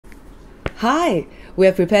Hi! We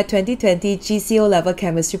have prepared 2020 GCO level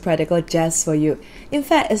chemistry practical just for you. In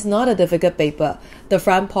fact, it's not a difficult paper. The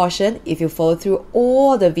front portion, if you follow through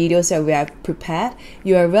all the videos that we have prepared,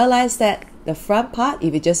 you will realize that the front part,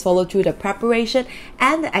 if you just follow through the preparation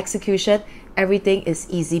and the execution, everything is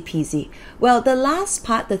easy peasy. Well, the last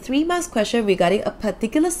part, the 3 marks question regarding a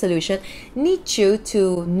particular solution, needs you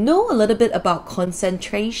to know a little bit about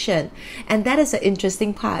concentration. And that is an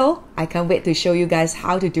interesting part. So I can't wait to show you guys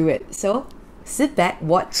how to do it. So sit back,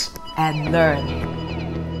 watch, and learn.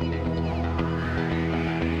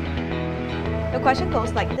 The question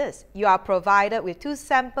goes like this. You are provided with 2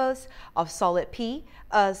 samples of solid P,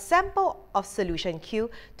 a sample of solution Q,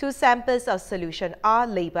 2 samples of solution R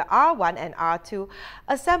labeled R1 and R2,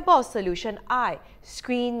 a sample of solution I,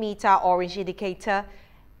 screen meter orange indicator.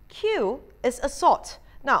 Q is a salt.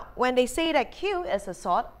 Now, when they say that Q is a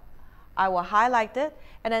salt, I will highlight it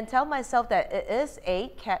and then tell myself that it is a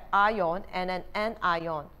cation and an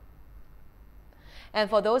anion. And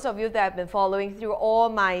for those of you that have been following through all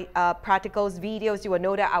my practicals videos, you will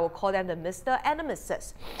know that I will call them the Mr. and the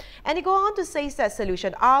Mrs. And they go on to say that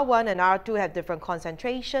solution R1 and R2 have different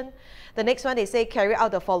concentration. The next one, they say carry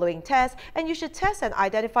out the following test, and you should test and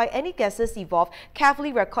identify any gases evolved.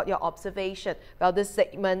 Carefully record your observation. Well, this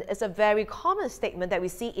statement is a very common statement that we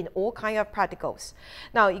see in all kinds of practicals.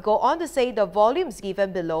 Now, you go on to say the volumes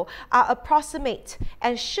given below are approximate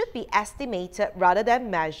and should be estimated rather than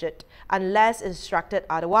measured unless instructed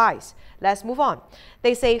otherwise. Let's move on.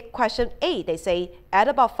 They say question A, they say add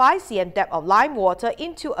about 5 cm depth of lime water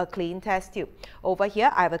into a clean test tube. Over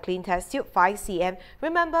here, I have a clean test tube, 5 cm.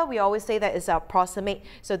 Remember, we always say that it's approximate.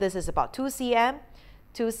 So this is about 2 cm,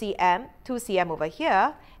 2 cm, 2 cm over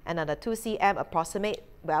here, and another 2 cm approximate,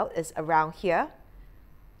 well, is around here.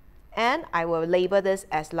 And I will label this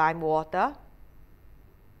as lime water.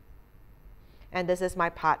 And this is my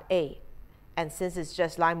part A. And since it's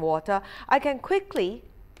just lime water, I can quickly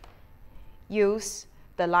use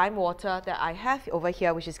the lime water that I have over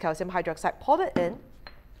here, which is calcium hydroxide, pour it in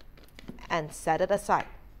and set it aside.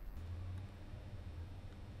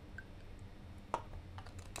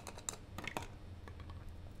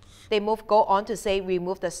 They go on to say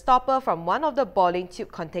remove the stopper from one of the boiling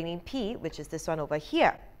tube containing P, which is this one over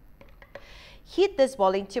here. Heat this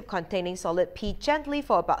boiling tube containing solid P gently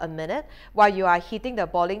for about a minute. While you are heating the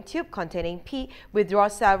boiling tube containing P, withdraw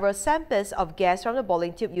several samples of gas from the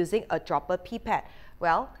boiling tube using a dropper pipette.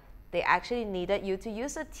 Well, they actually needed you to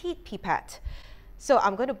use a teat pipette. So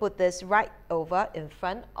I'm going to put this right over in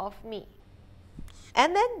front of me.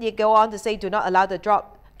 And then you go on to say do not allow the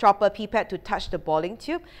dropper pipette to touch the boiling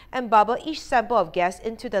tube and bubble each sample of gas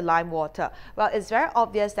into the lime water. Well, it's very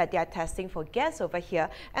obvious that they are testing for gas over here,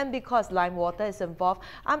 and because lime water is involved,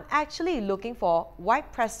 I'm actually looking for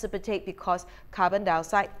white precipitate because carbon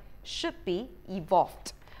dioxide should be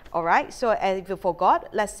evolved. Alright, so if you forgot,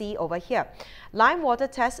 let's see over here. Lime water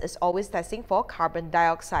test is always testing for carbon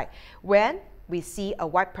dioxide. When we see a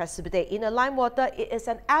white precipitate in a lime water, it is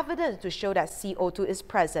an evidence to show that CO2 is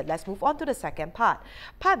present. Let's move on to the second part.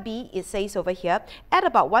 Part B, it says over here, add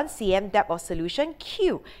about 1 cm depth of solution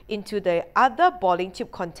Q into the other boiling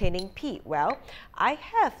tube containing P. Well, I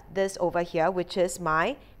have this over here, which is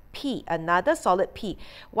my P, another solid P,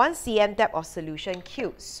 1 cm depth of solution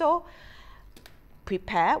Q. So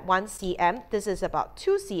prepare 1 cm. This is about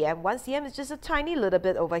 2 cm. 1 cm is just a tiny little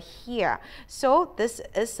bit over here. So this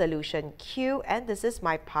is solution Q, and this is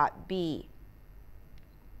my part B.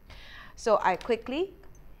 So I quickly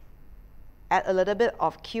add a little bit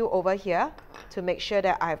of Q over here to make sure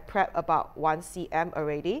that I've prepped about 1 cm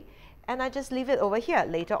already. And I just leave it over here.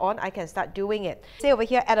 Later on, I can start doing it. Say over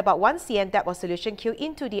here, add about 1 cm depth of solution Q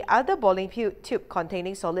into the other boiling tube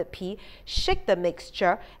containing solid P. Shake the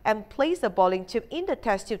mixture and place the boiling tube in the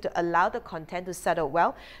test tube to allow the content to settle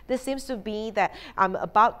well. This seems to be that I'm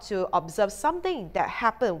about to observe something that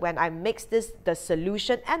happened when I mix the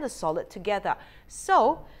solution and the solid together.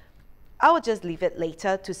 So I will just leave it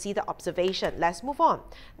later to see the observation. Let's move on.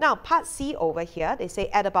 Now, part C over here, they say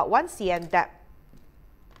add about 1 cm depth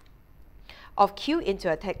of Q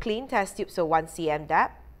into a clean test tube, so 1 cm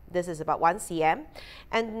depth. This is about 1 cm,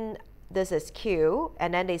 and this is Q,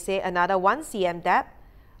 and then they say another 1 cm depth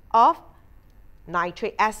of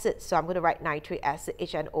nitric acid. So I'm going to write nitric acid,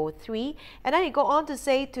 HNO3, and then you go on to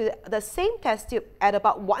say to the same test tube at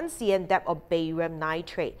about 1 cm depth of barium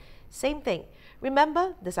nitrate. Same thing.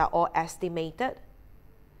 Remember, these are all estimated.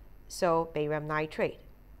 So barium nitrate,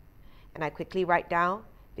 and I quickly write down.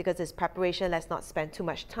 Because it's preparation, let's not spend too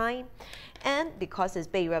much time. And because it's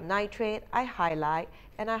barium nitrate, I highlight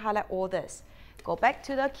all this. go back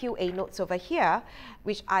to the QA notes over here,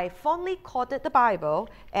 which I fondly called it the Bible,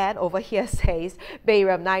 and over here says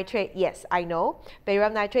barium nitrate. Yes, I know,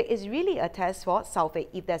 barium nitrate is really a test for sulfate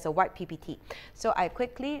if there's a white PPT. So I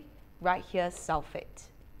quickly write here sulfate.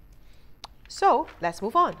 So let's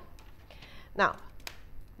move on. Now,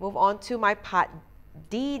 move on to my part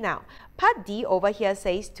D now. Part D over here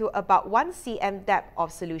says to about 1 cm depth of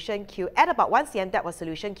solution Q, add about 1 cm depth of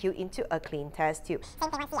solution Q into a clean test tube. Same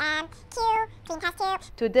thing, 1 cm, Q, clean test tube.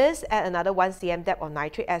 To this, add another 1 cm depth of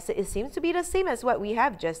nitric acid. It seems to be the same as what we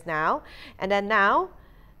have just now. And then now,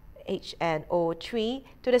 HNO3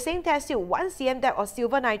 to the same test tube, 1 cm depth of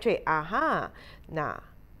silver nitrate. Now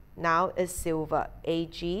is silver,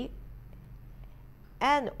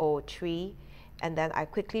 AgNO3. And then I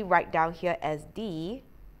quickly write down here as D,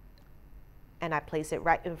 and I place it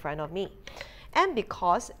right in front of me. And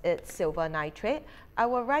because it's silver nitrate, I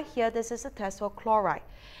will write here this is a test for chloride.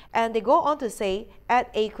 And they go on to say, add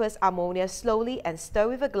aqueous ammonia slowly and stir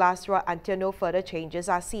with a glass rod until no further changes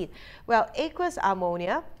are seen. Well, aqueous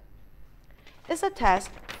ammonia is a test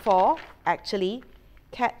for actually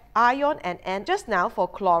cation and just now for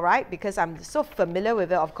chloride, because I'm so familiar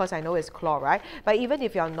with it, of course I know it's chloride. But even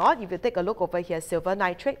if you're not, if you take a look over here, silver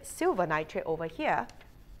nitrate over here,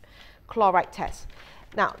 chloride test.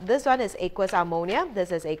 Now this one is aqueous ammonia,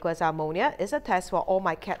 this is aqueous ammonia, it's a test for all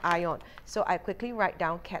my cation. So I quickly write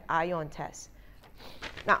down cation test.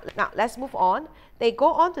 Now let's move on. They go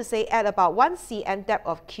on to say add about 1 cm depth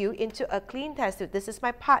of Q into a clean test tube. This is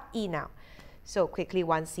my part E now. So quickly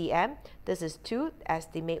 1 cm, this is 2,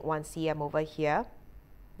 estimate 1 cm over here.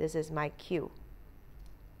 This is my Q.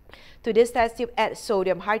 To this test tube, add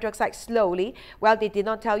sodium hydroxide slowly. Well, they did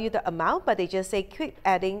not tell you the amount, but they just say keep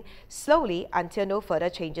adding slowly until no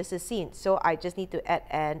further changes is seen. So I just need to add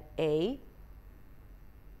NaOH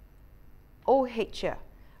here.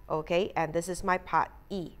 Okay, and this is my part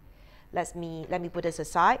E. Let me put this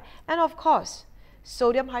aside. And of course,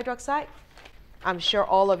 sodium hydroxide, I'm sure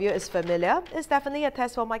all of you is familiar. It's definitely a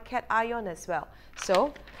test for my cation as well.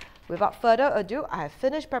 So without further ado, I have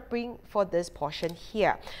finished preparing for this portion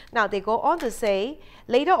here. Now they go on to say,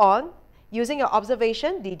 later on, using your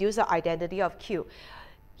observation, deduce the identity of Q.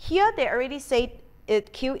 Here they already say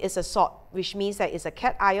Q is a salt, which means that it's a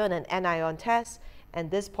cation and anion test. And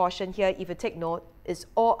this portion here, if you take note, is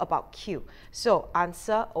all about Q. So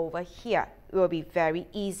answer over here. It will be very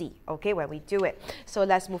easy, okay, when we do it. So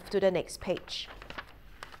let's move to the next page.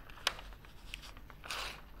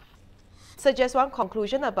 So just one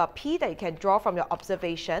conclusion about P that you can draw from your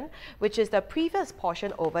observation, which is the previous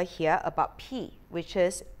portion over here about P, which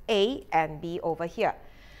is A and B over here.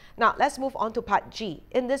 Now let's move on to part G.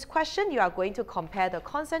 In this question, you are going to compare the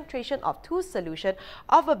concentration of two solutions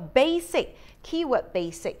of a basic, keyword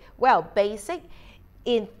basic. Well, basic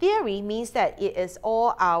in theory means that it is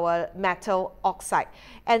all our metal oxide.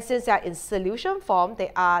 And since they are in solution form,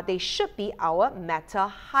 they should be our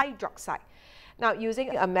metal hydroxide. Now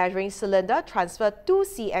using a measuring cylinder, transfer 2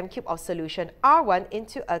 cm cube of solution R1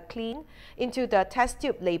 into the test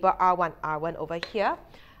tube labeled R1. R1 over here.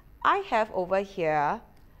 I have over here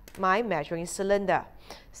my measuring cylinder.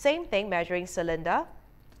 Same thing, measuring cylinder.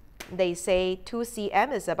 They say 2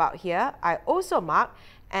 cm is about here. I also mark,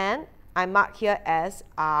 and I mark here as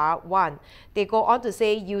R1. They go on to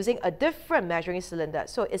say using a different measuring cylinder.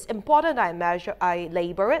 So it's important that I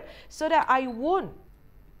label it so that I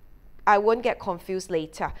won't get confused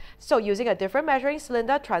later. So using a different measuring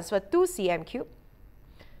cylinder, transfer 2 cm cube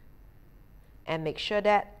and make sure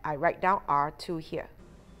that I write down R2 here.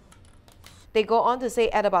 They go on to say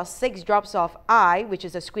add about 6 drops of I, which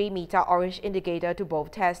is a screen meter orange indicator, to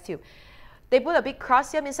both test tubes. They put a big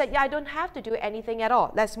cross here and said, yeah, I don't have to do anything at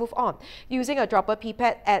all. Let's move on. Using a dropper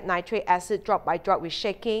pipette, add nitrate acid drop by drop with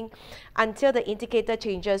shaking until the indicator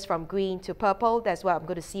changes from green to purple. That's what I'm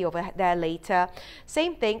going to see over there later.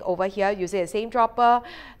 Same thing over here, using the same dropper,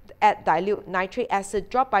 add dilute nitrate acid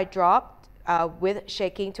drop by drop with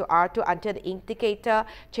shaking to R2 until the indicator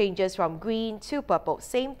changes from green to purple.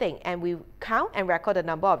 Same thing, and we count and record the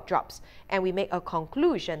number of drops, and we make a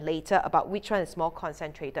conclusion later about which one is more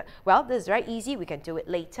concentrated. Well, this is very easy, we can do it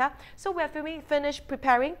later. So when we finish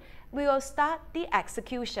preparing, we will start the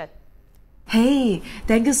execution. Hey,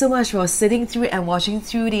 thank you so much for sitting through and watching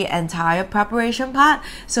through the entire preparation part.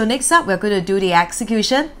 So next up, we're going to do the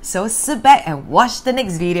execution. So sit back and watch the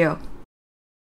next video.